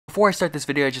Before I start this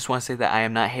video, I just want to say that I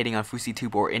am not hating on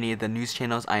FouseyTube or any of the news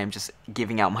channels. I am just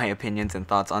giving out my opinions and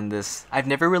thoughts on this. I've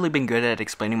never really been good at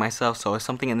explaining myself, so if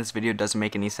something in this video doesn't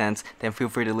make any sense, then feel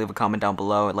free to leave a comment down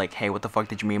below, like, hey, what the fuck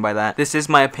did you mean by that? This is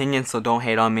my opinion, so don't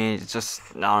hate on me. It's just,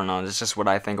 I don't know, it's just what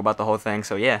I think about the whole thing,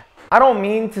 so yeah. I don't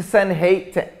mean to send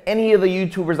hate to any of the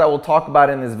YouTubers I will talk about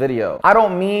in this video. I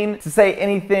don't mean to say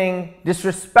anything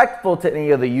disrespectful to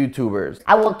any of the YouTubers.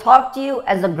 I will talk to you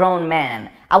as a grown man.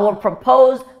 I will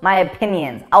propose my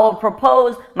opinions. I will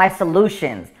propose my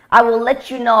solutions. I will let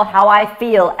you know how I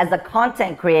feel as a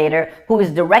content creator who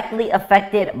is directly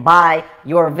affected by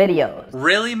your videos.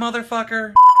 Really,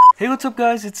 motherfucker? Hey, what's up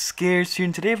guys, it's Scares here,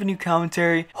 and today I have a new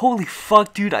commentary. Holy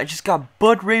fuck, dude, I just got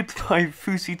butt raped by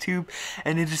FouseyTube,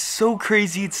 and it is so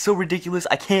crazy, it's so ridiculous,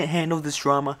 I can't handle this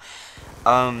drama.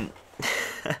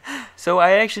 So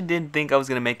I actually didn't think I was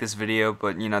gonna make this video,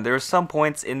 but you know, there were some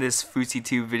points in this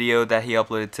FouseyTube video that he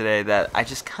uploaded today that I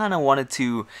just kinda wanted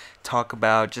to talk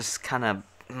about, just kinda,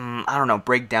 I don't know,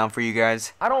 break down for you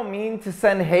guys. I don't mean to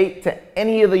send hate to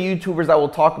any of the YouTubers I will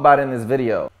talk about in this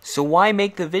video. So why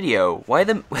make the video?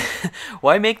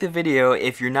 Why make the video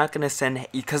if you're not gonna send?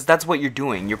 Because that's what you're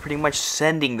doing. You're pretty much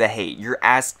sending the hate. You're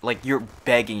you're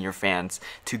begging your fans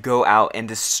to go out and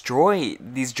destroy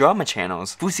these drama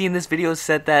channels. Fousey in this video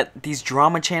said that these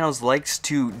drama channels likes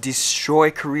to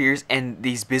destroy careers and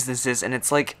these businesses, and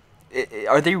it's like,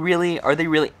 Are they really?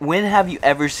 When have you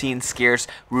ever seen Scares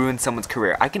ruin someone's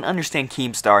career? I can understand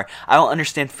Keemstar, I don't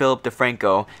understand Philip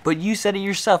DeFranco, but you said it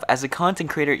yourself, as a content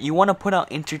creator, you want to put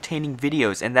out entertaining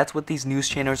videos, and that's what these news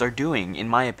channels are doing, in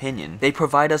my opinion. They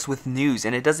provide us with news,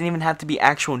 and it doesn't even have to be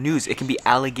actual news, it can be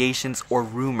allegations or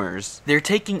rumors. They're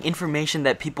taking information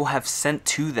that people have sent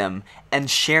to them and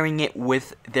sharing it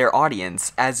with their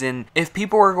audience, as in, if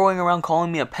people were going around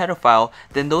calling me a pedophile,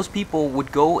 then those people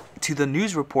would go to the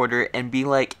news reporter and be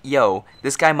like, yo,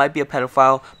 this guy might be a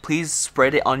pedophile, please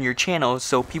spread it on your channel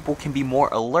so people can be more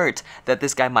alert that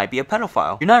this guy might be a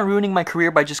pedophile. You're not ruining my career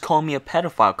by just calling me a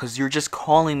pedophile, because you're just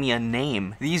calling me a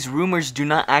name. These rumors do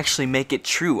not actually make it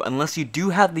true. Unless you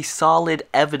do have the solid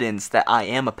evidence that I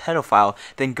am a pedophile,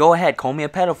 then go ahead, call me a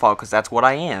pedophile, because that's what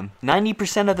I am.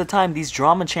 90% of the time, these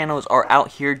drama channels are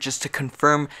out here just to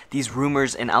confirm these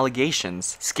rumors and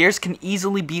allegations. Scares can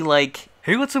easily be like,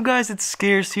 hey, what's up guys, it's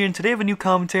Scares here, and today I have a new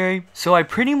commentary. So I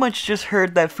pretty much just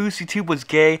heard that FouseyTube was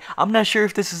gay. I'm not sure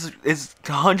if this is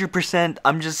 100%,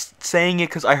 I'm just saying it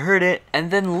because I heard it. And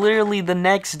then literally the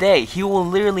next day, he will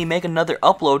literally make another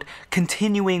upload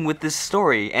continuing with this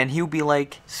story, and he'll be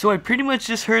like, so I pretty much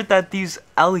just heard that these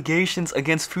allegations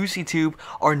against FouseyTube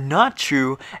are not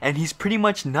true, and he's pretty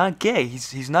much not gay.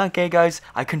 He's not gay, guys.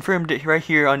 I confirmed it right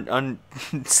here on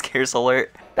Scares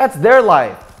Alert. That's their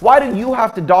life. Why do you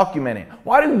have to document it?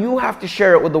 Why do you have to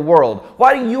share it with the world?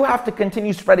 Why do you have to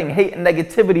continue spreading hate and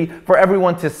negativity for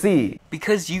everyone to see?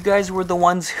 Because you guys were the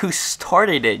ones who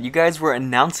started it. You guys were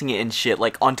announcing it and shit,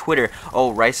 like on Twitter.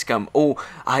 Oh, rice scum. Oh,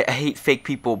 I hate fake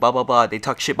people, blah blah blah. They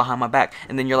talk shit behind my back.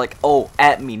 And then you're like, oh,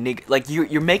 at me, nigga. Like,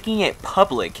 you're making it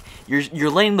public. You're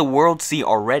letting the world see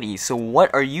already. So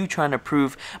what are you trying to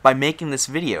prove by making this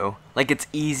video? Like, it's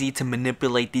easy to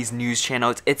manipulate these news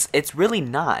channels. It's really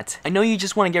not. I know you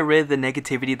just want to get rid of the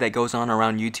negativity that goes on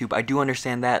around YouTube. I do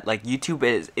understand that. Like, YouTube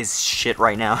is shit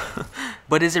right now.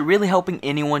 But is it really helping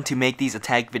anyone to make these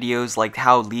attack videos, like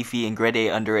how Leafy and Grade A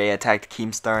Under A attacked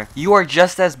Keemstar? You are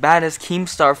just as bad as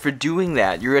Keemstar for doing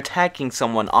that. You're attacking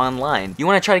someone online. You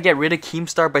want to try to get rid of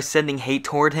Keemstar by sending hate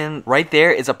toward him? Right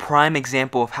there is a prime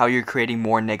example of how you're creating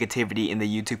more negativity in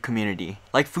the YouTube community.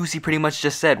 Like Fousey pretty much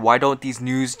just said, why don't these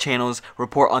news channels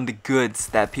report on the goods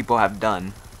that people have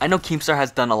done? I know Keemstar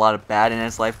has done a lot of bad in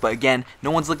his life, but again,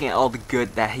 no one's looking at all the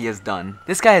good that he has done.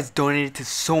 This guy has donated to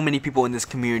so many people in this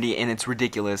community, and it's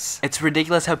ridiculous. It's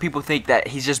ridiculous how people think that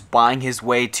he's just buying his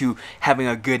way to having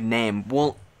a good name.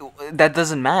 Well, that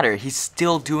doesn't matter. He's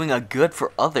still doing a good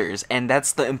for others, and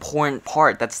that's the important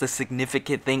part. That's the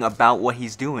significant thing about what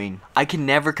he's doing. I can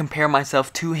never compare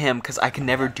myself to him because I can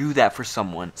never do that for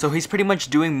someone. So he's pretty much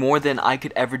doing more than I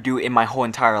could ever do in my whole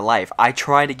entire life. I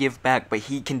try to give back, but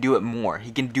he can do it more.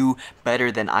 He can do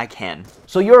better than I can.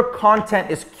 So your content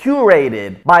is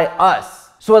curated by us.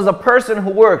 So as a person who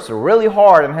works really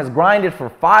hard and has grinded for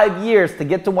 5 years to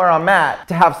get to where I'm at,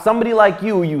 to have somebody like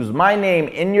you use my name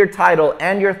in your title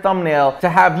and your thumbnail, to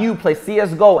have you play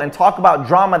CSGO and talk about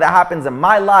drama that happens in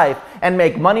my life and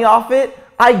make money off it,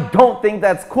 I don't think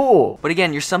that's cool. But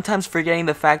again, you're sometimes forgetting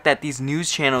the fact that these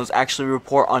news channels actually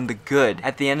report on the good.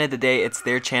 At the end of the day, it's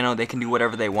their channel. They can do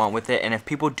whatever they want with it. And if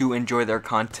people do enjoy their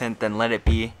content, then let it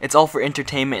be. It's all for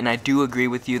entertainment. And I do agree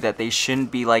with you that they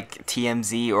shouldn't be like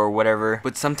TMZ or whatever.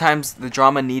 But sometimes the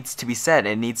drama needs to be said.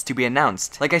 It needs to be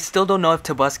announced. Like, I still don't know if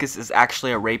Tobuscus is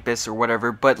actually a rapist or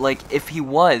whatever. But like, if he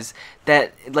was,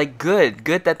 that, like, good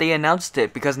that they announced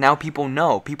it, because now people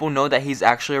know that he's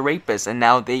actually a rapist, and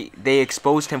now they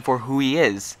exposed him for who he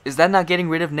is. Is that not getting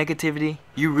rid of negativity?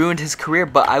 You ruined his career,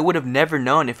 but I would have never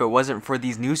known if it wasn't for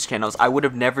these news channels. I would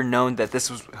have never known that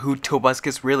this was who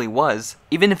Tobuscus really was.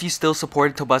 Even if you still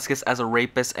supported Tobuscus as a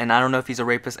rapist, and I don't know if he's a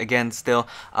rapist, again, still,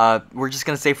 we're just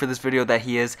gonna say for this video that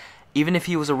he is. Even if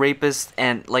he was a rapist,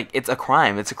 and like, it's a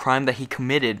crime that he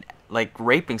committed, like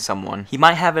raping someone. He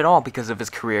might have it all because of his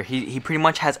career. He pretty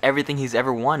much has everything he's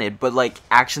ever wanted, but like,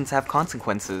 actions have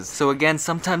consequences. So again,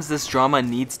 sometimes this drama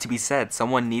needs to be said.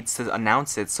 Someone needs to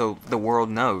announce it so the world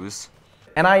knows.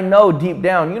 And I know deep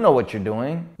down, you know what you're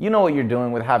doing. You know what you're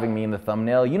doing with having me in the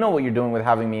thumbnail. You know what you're doing with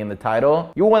having me in the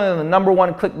title. You're one of the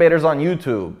 #1 clickbaiters on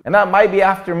YouTube. And that might be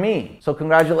after me. So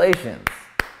congratulations.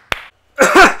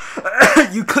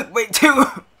 You clickbait too!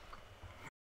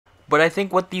 But I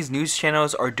think what these news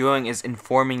channels are doing is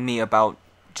informing me about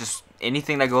just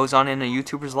anything that goes on in a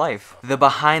YouTuber's life. The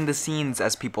behind the scenes,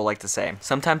 as people like to say.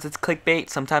 Sometimes it's clickbait,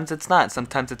 sometimes it's not.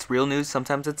 Sometimes it's real news,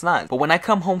 sometimes it's not. But when I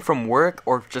come home from work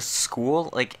or just school,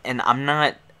 like, and I'm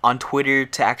not on Twitter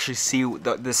to actually see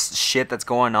this shit that's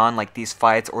going on, like these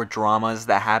fights or dramas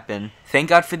that happen. Thank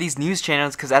God for these news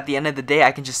channels, because at the end of the day,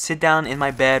 I can just sit down in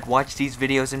my bed, watch these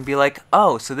videos, and be like,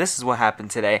 oh, so this is what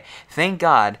happened today. Thank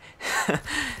God.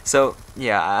 So,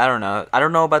 yeah, I don't know. I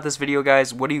don't know about this video,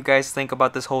 guys. What do you guys think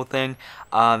about this whole thing?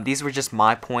 These were just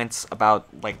my points about,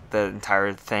 like, the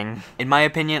entire thing. In my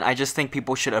opinion, I just think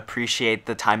people should appreciate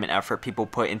the time and effort people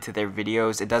put into their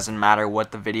videos. It doesn't matter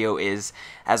what the video is,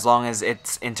 as long as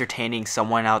it's entertaining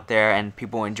someone out there and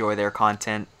people enjoy their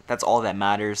content. That's all that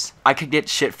matters. I could get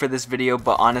shit for this video,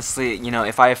 but honestly, you know,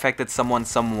 if I affected someone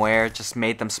somewhere, just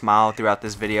made them smile throughout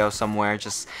this video somewhere,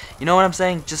 just, you know what I'm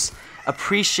saying? Just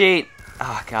appreciate,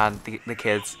 oh god, the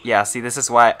kids. Yeah, see, this is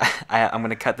why I'm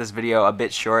gonna cut this video a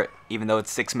bit short, even though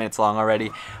it's 6 minutes long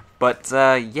already. But,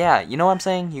 yeah, you know what I'm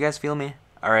saying? You guys feel me?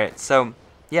 Alright, so,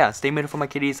 yeah, stay beautiful, my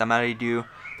kitties. I'm out of you.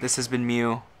 This has been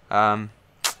Mew.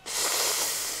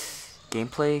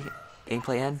 Gameplay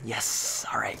end? Yes.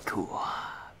 Alright, cool.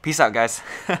 Peace out, guys.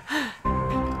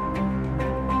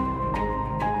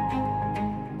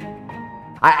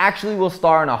 I actually will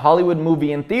star in a Hollywood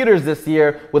movie in theaters this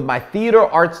year with my theater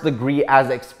arts degree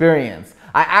as experience.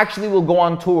 I actually will go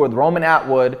on tour with Roman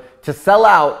Atwood to sell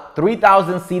out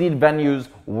 3,000 seated venues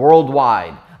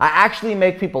worldwide. I actually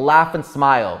make people laugh and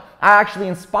smile. I actually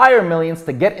inspire millions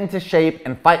to get into shape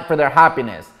and fight for their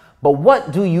happiness. But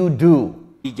what do?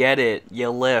 You get it. You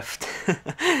lift.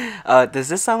 Does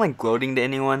this sound like gloating to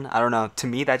anyone? I don't know. To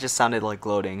me, that just sounded like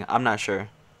gloating. I'm not sure.